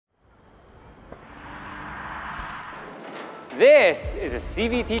This is a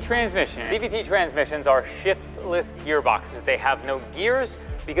CVT transmission. CVT transmissions are shiftless gearboxes. They have no gears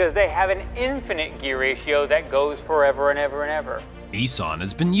because they have an infinite gear ratio that goes forever and ever and ever. Nissan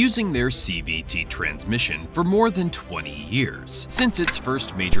has been using their CVT transmission for more than 20 years, since its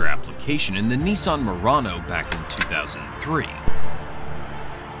first major application in the Nissan Murano back in 2003.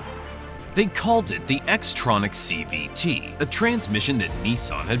 They called it the X-Tronic CVT, a transmission that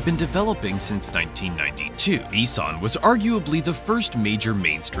Nissan had been developing since 1992. Nissan was arguably the first major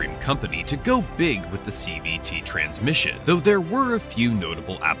mainstream company to go big with the CVT transmission, though there were a few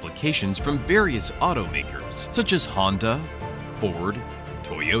notable applications from various automakers, such as Honda, Ford,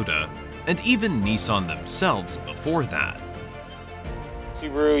 Toyota, and even Nissan themselves before that.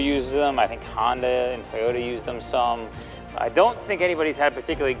 Subaru uses them, I think Honda and Toyota use them some. I don't think anybody's had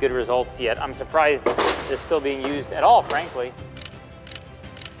particularly good results yet. I'm surprised they're still being used at all, frankly.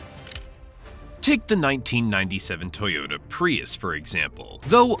 Take the 1997 Toyota Prius, for example.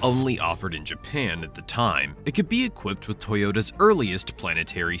 Though only offered in Japan at the time, it could be equipped with Toyota's earliest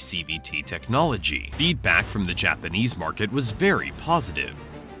planetary CVT technology. Feedback from the Japanese market was very positive.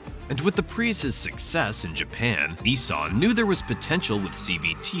 And with the Prius's success in Japan, Nissan knew there was potential with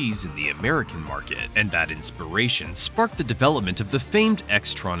CVTs in the American market, and that inspiration sparked the development of the famed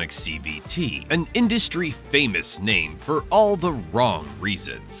X-Tronic CVT, an industry-famous name for all the wrong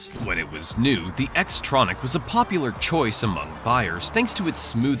reasons. When it was new, the X-Tronic was a popular choice among buyers thanks to its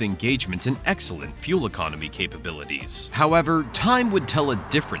smooth engagement and excellent fuel economy capabilities. However, time would tell a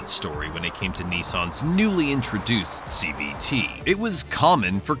different story when it came to Nissan's newly introduced CVT. It was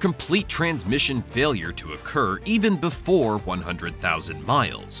common for complete transmission failure to occur even before 100,000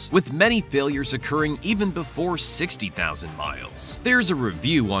 miles, with many failures occurring even before 60,000 miles. There's a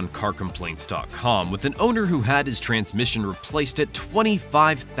review on carcomplaints.com with an owner who had his transmission replaced at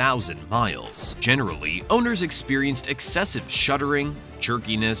 25,000 miles. Generally, owners experienced excessive shuddering,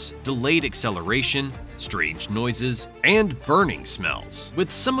 jerkiness, delayed acceleration, strange noises, and burning smells,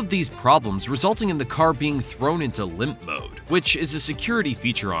 with some of these problems resulting in the car being thrown into limp mode, which is a security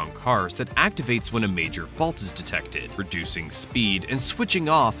feature on cars that activates when a major fault is detected, reducing speed and switching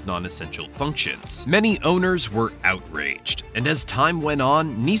off non-essential functions. Many owners were outraged, and as time went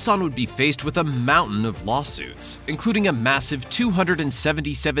on, Nissan would be faced with a mountain of lawsuits, including a massive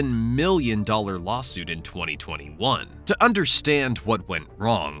 $277 million lawsuit in 2021. To understand what went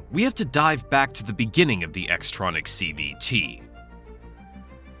wrong, we have to dive back to the beginning of the X-Tronic CVT.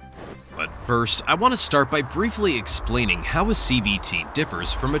 But first, I want to start by briefly explaining how a CVT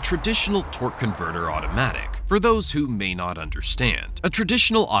differs from a traditional torque converter automatic, for those who may not understand. A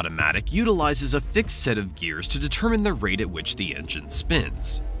traditional automatic utilizes a fixed set of gears to determine the rate at which the engine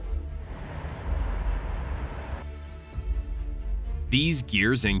spins. These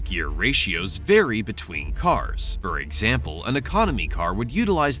gears and gear ratios vary between cars. For example, an economy car would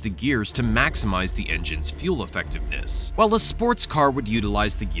utilize the gears to maximize the engine's fuel effectiveness, while a sports car would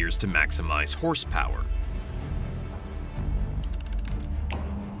utilize the gears to maximize horsepower.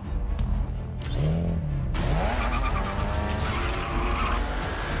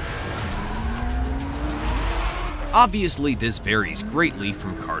 Obviously, this varies greatly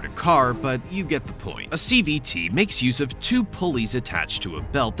from car to car, but you get the point. A CVT makes use of two pulleys attached to a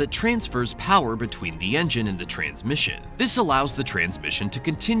belt that transfers power between the engine and the transmission. This allows the transmission to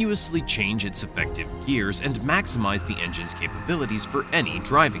continuously change its effective gears and maximize the engine's capabilities for any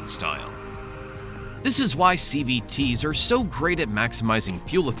driving style. This is why CVTs are so great at maximizing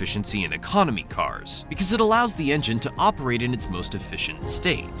fuel efficiency in economy cars, because it allows the engine to operate in its most efficient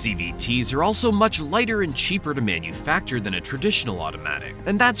state. CVTs are also much lighter and cheaper to manufacture than a traditional automatic,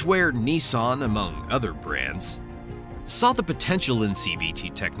 and that's where Nissan, among other brands, saw the potential in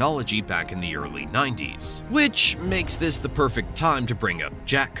CVT technology back in the early 90s, which makes this the perfect time to bring up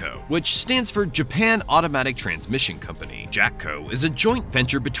JATCO, which stands for Japan Automatic Transmission Company. JATCO is a joint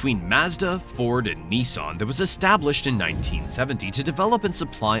venture between Mazda, Ford, and Nissan that was established in 1970 to develop and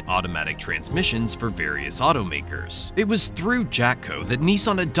supply automatic transmissions for various automakers. It was through JATCO that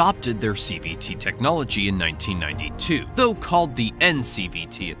Nissan adopted their CVT technology in 1992, though called the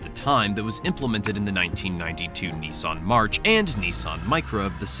NCVT at the time, that was implemented in the 1992 Nissan March and Nissan Micra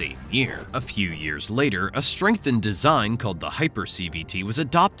of the same year. A few years later, a strengthened design called the Hyper CVT was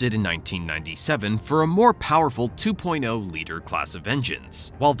adopted in 1997 for a more powerful 2.0-liter class of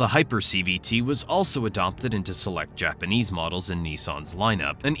engines, while the Hyper CVT was also adopted into select Japanese models in Nissan's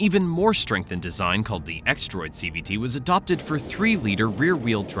lineup. An even more strengthened design called the X-Droid CVT was adopted for 3-liter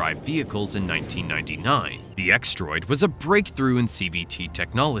rear-wheel drive vehicles in 1999. The X-Droid was a breakthrough in CVT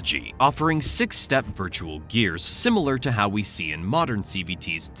technology, offering 6-step virtual gears similar to how we see in modern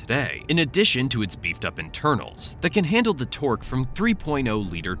CVTs today, in addition to its beefed-up internals that can handle the torque from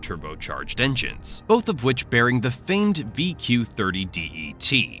 3.0-liter turbocharged engines, both of which bearing the famed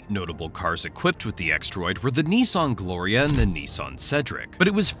VQ30DET. Notable cars equipped with the X-Droid were the Nissan Gloria and the Nissan Cedric, but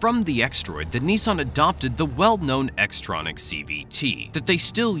it was from the X-Droid that Nissan adopted the well-known X-Tronic CVT that they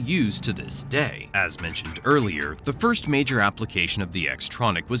still use to this day. As mentioned earlier, the first major application of the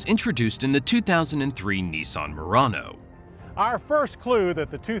X-Tronic was introduced in the 2003 Nissan Murano. Our first clue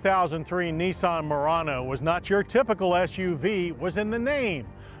that the 2003 Nissan Murano was not your typical SUV was in the name.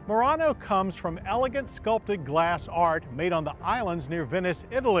 Murano comes from elegant sculpted glass art made on the islands near Venice,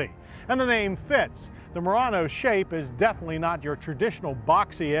 Italy, and the name fits. The Murano's shape is definitely not your traditional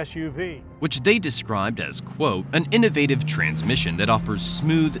boxy SUV. Which they described as, quote, an innovative transmission that offers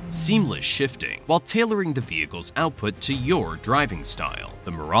smooth, seamless shifting while tailoring the vehicle's output to your driving style.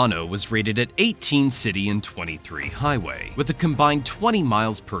 The Murano was rated at 18 city and 23 highway, with a combined 20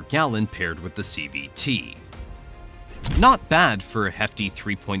 miles per gallon paired with the CVT. Not bad for a hefty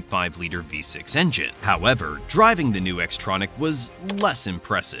 3.5-liter V6 engine. However, driving the new X-Tronic was less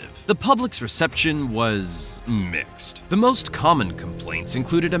impressive. The public's reception was mixed. The most common complaints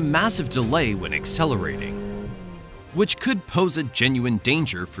included a massive delay when accelerating, which could pose a genuine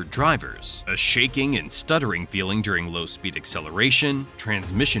danger for drivers, a shaking and stuttering feeling during low-speed acceleration,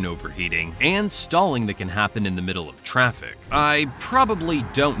 transmission overheating, and stalling that can happen in the middle of traffic. I probably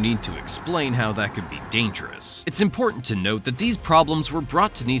don't need to explain how that could be dangerous. It's important to note that these problems were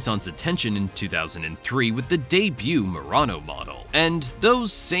brought to Nissan's attention in 2003 with the debut Murano model, and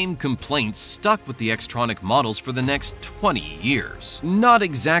those same complaints stuck with the X-Tronic models for the next 20 years. Not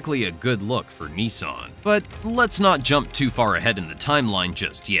exactly a good look for Nissan, but let's not jump too far ahead in the timeline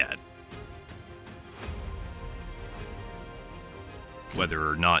just yet. Whether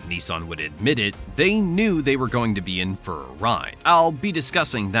or not Nissan would admit it, they knew they were going to be in for a ride. I'll be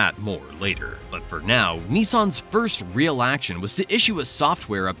discussing that more later. But for now, Nissan's first real action was to issue a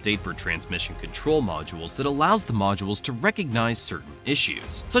software update for transmission control modules that allows the modules to recognize certain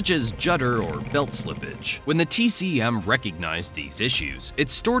issues, such as judder or belt slippage. When the TCM recognized these issues, it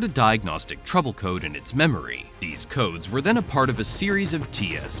stored a diagnostic trouble code in its memory. These codes were then a part of a series of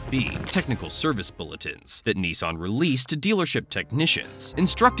TSB, technical service bulletins, that Nissan released to dealership technicians,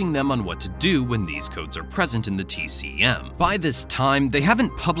 instructing them on what to do when these codes are present in the TCM. By this time, they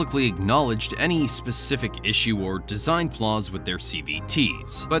haven't publicly acknowledged any specific issue or design flaws with their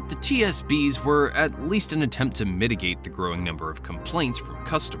CVTs, but the TSBs were at least an attempt to mitigate the growing number of complaints from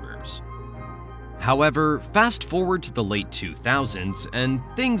customers. However, fast forward to the late 2000s, and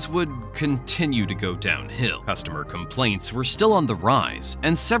things would continue to go downhill. Customer complaints were still on the rise,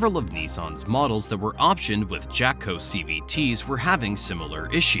 and several of Nissan's models that were optioned with Jatco CVTs were having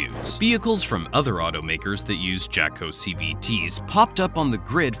similar issues. Vehicles from other automakers that used Jatco CVTs popped up on the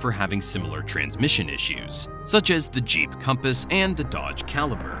grid for having similar transmission issues, such as the Jeep Compass and the Dodge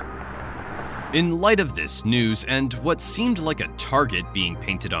Caliber. In light of this news and what seemed like a target being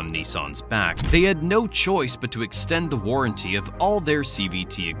painted on Nissan's back, they had no choice but to extend the warranty of all their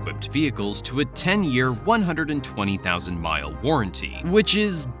CVT-equipped vehicles to a 10-year, 120,000-mile warranty, which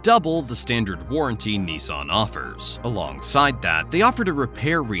is double the standard warranty Nissan offers. Alongside that, they offered a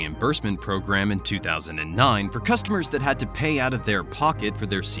repair reimbursement program in 2009 for customers that had to pay out of their pocket for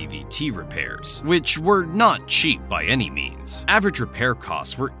their CVT repairs, which were not cheap by any means. Average repair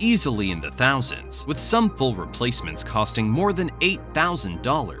costs were easily in the thousands, with some full replacements costing more than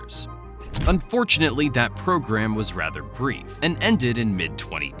 $8,000. Unfortunately, that program was rather brief and ended in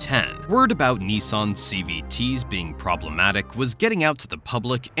mid-2010. Word about Nissan's CVTs being problematic was getting out to the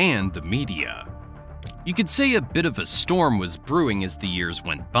public and the media. You could say a bit of a storm was brewing as the years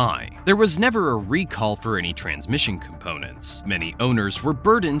went by. There was never a recall for any transmission components. Many owners were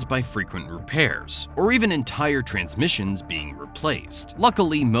burdened by frequent repairs, or even entire transmissions being replaced.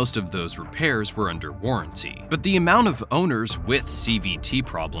 Luckily, most of those repairs were under warranty, but the amount of owners with CVT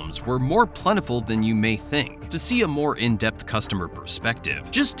problems were more plentiful than you may think. To see a more in-depth customer perspective,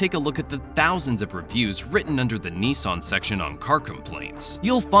 just take a look at the thousands of reviews written under the Nissan section on car complaints.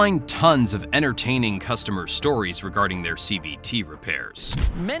 You'll find tons of entertaining customer stories regarding their CVT repairs.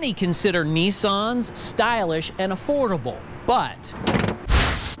 Many consider Nissans stylish and affordable, but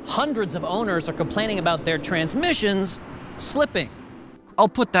hundreds of owners are complaining about their transmissions slipping. I'll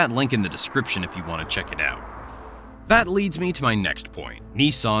put that link in the description if you want to check it out. That leads me to my next point.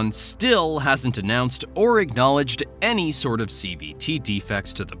 Nissan still hasn't announced or acknowledged any sort of CVT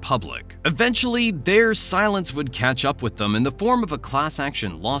defects to the public. Eventually, their silence would catch up with them in the form of a class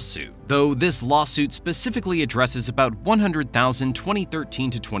action lawsuit though this lawsuit specifically addresses about 100,000 2013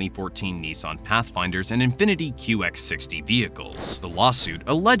 to 2014 Nissan Pathfinders and Infiniti QX60 vehicles. The lawsuit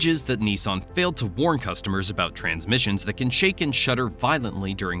alleges that Nissan failed to warn customers about transmissions that can shake and shudder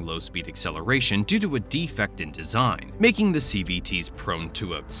violently during low-speed acceleration due to a defect in design, making the CVTs prone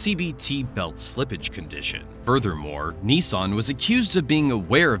to a CVT belt slippage condition. Furthermore, Nissan was accused of being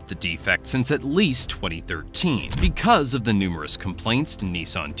aware of the defect since at least 2013 because of the numerous complaints to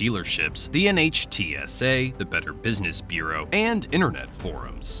Nissan dealerships, the NHTSA, the Better Business Bureau, and internet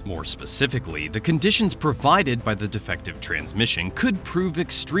forums. More specifically, the conditions provided by the defective transmission could prove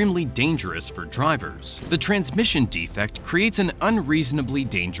extremely dangerous for drivers. The transmission defect creates an unreasonably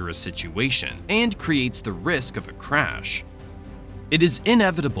dangerous situation and creates the risk of a crash. It is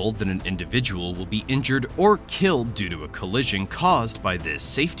inevitable that an individual will be injured or killed due to a collision caused by this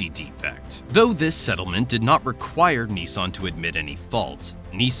safety defect. Though this settlement did not require Nissan to admit any fault,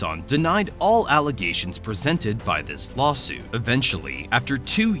 Nissan denied all allegations presented by this lawsuit. Eventually, after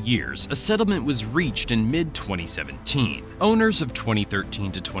 2 years, a settlement was reached in mid-2017. Owners of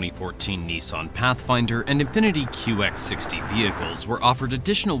 2013 to 2014 Nissan Pathfinder and Infiniti QX60 vehicles were offered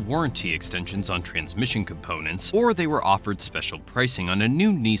additional warranty extensions on transmission components, or they were offered special pricing on a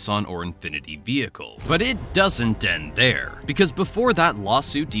new Nissan or Infiniti vehicle. But it doesn't end there, because before that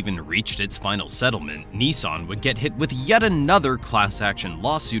lawsuit even reached its final settlement, Nissan would get hit with yet another class action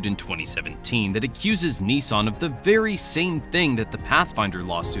lawsuit in 2017 that accuses Nissan of the very same thing that the Pathfinder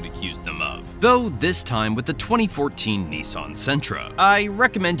lawsuit accused them of, though this time with the 2014 Nissan Sentra. I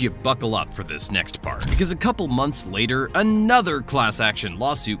recommend you buckle up for this next part, because a couple months later, another class action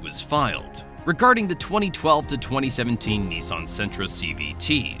lawsuit was filed regarding the 2012 to 2017 Nissan Sentra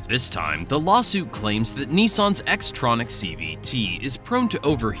CVTs. This time, the lawsuit claims that Nissan's X-Tronic CVT is prone to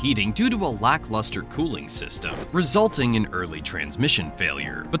overheating due to a lackluster cooling system, resulting in early transmission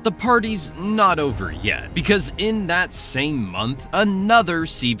failure. But the party's not over yet, because in that same month, another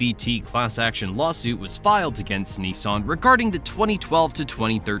CVT class action lawsuit was filed against Nissan regarding the 2012 to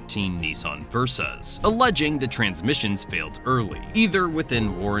 2013 Nissan Versas, alleging the transmissions failed early, either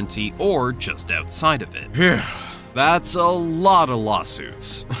within warranty or just outside of it. Phew. That's a lot of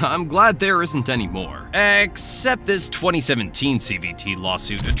lawsuits. I'm glad there isn't any more. Except this 2017 CVT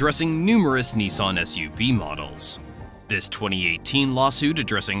lawsuit addressing numerous Nissan SUV models. This 2018 lawsuit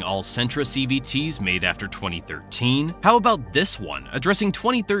addressing all Sentra CVTs made after 2013? How about this one, addressing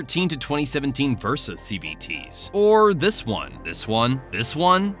 2013 to 2017 Versa CVTs? Or this one, this one, this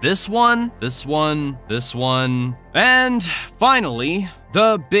one, this one, this one, this one. And finally,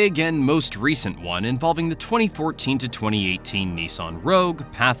 the big and most recent one involving the 2014 to 2018 Nissan Rogue,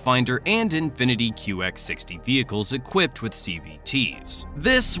 Pathfinder, and Infiniti QX60 vehicles equipped with CVTs.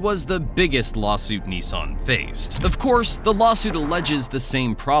 This was the biggest lawsuit Nissan faced. Of course, the lawsuit alleges the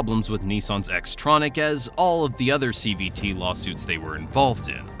same problems with Nissan's X-Tronic as all of the other CVT lawsuits they were involved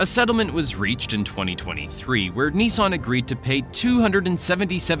in. A settlement was reached in 2023 where Nissan agreed to pay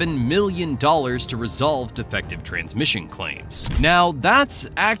 $277 million to resolve defective transmission claims. Now, that's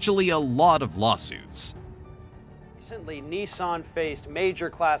actually a lot of lawsuits. Recently, Nissan faced major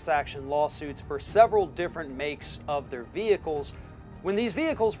class action lawsuits for several different makes of their vehicles when these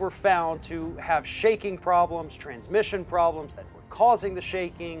vehicles were found to have shaking problems, transmission problems that were causing the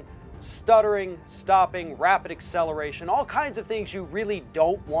shaking, stuttering, stopping, rapid acceleration, all kinds of things you really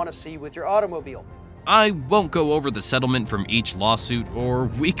don't want to see with your automobile. I won't go over the settlement from each lawsuit, or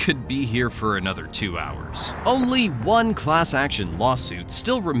we could be here for another 2 hours. Only one class action lawsuit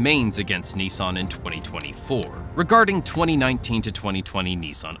still remains against Nissan in 2024, regarding 2019 to 2020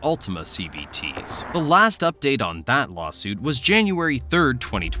 Nissan Altima CVTs. The last update on that lawsuit was January 3rd,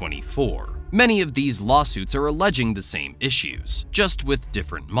 2024. Many of these lawsuits are alleging the same issues, just with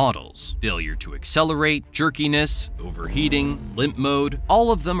different models. Failure to accelerate, jerkiness, overheating, limp mode,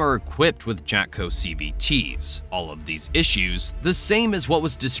 all of them are equipped with Jatco CVTs. All of these issues, the same as what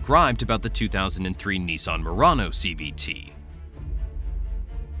was described about the 2003 Nissan Murano CVT.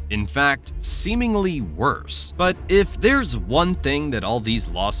 In fact, seemingly worse. But if there's one thing that all these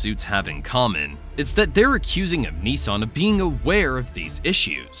lawsuits have in common, it's that they're accusing of Nissan of being aware of these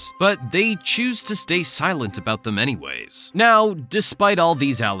issues, but they choose to stay silent about them anyways. Now, despite all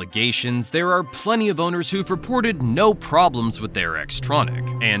these allegations, there are plenty of owners who've reported no problems with their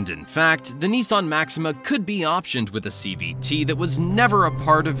X-Tronic, and in fact, the Nissan Maxima could be optioned with a CVT that was never a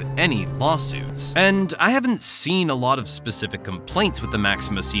part of any lawsuits. And I haven't seen a lot of specific complaints with the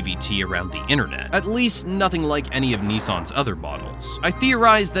Maxima CVT around the internet, at least nothing like any of Nissan's other models. I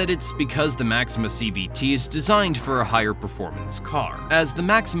theorize that it's because the Maxima Maxima CVT is designed for a higher performance car, as the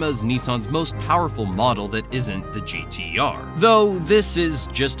Maxima is Nissan's most powerful model that isn't the GT-R. Though this is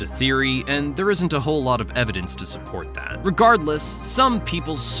just a theory, and there isn't a whole lot of evidence to support that. Regardless, some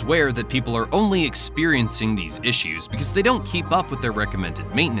people swear that people are only experiencing these issues because they don't keep up with their recommended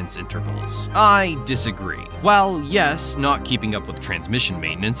maintenance intervals. I disagree. While yes, not keeping up with transmission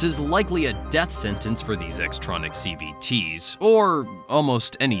maintenance is likely a death sentence for these X-Tronic CVTs, or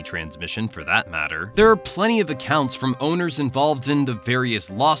almost any transmission for that matter, there are plenty of accounts from owners involved in the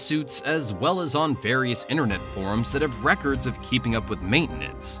various lawsuits as well as on various internet forums that have records of keeping up with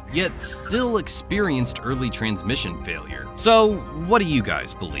maintenance, yet still experienced early transmission failure. So, what do you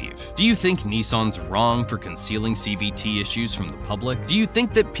guys believe? Do you think Nissan's wrong for concealing CVT issues from the public? Do you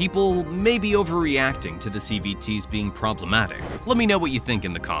think that people may be overreacting to the CVTs being problematic? Let me know what you think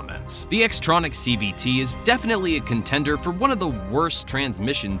in the comments. The X-Tronic CVT is definitely a contender for one of the worst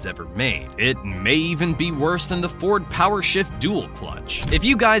transmissions ever made. It may even be worse than the Ford PowerShift dual clutch. If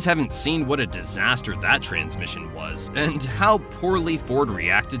you guys haven't seen what a disaster that transmission was, and how poorly Ford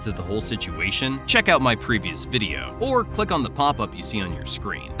reacted to the whole situation, check out my previous video, or click on the pop-up you see on your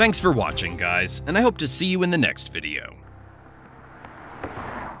screen. Thanks for watching, guys, and I hope to see you in the next video.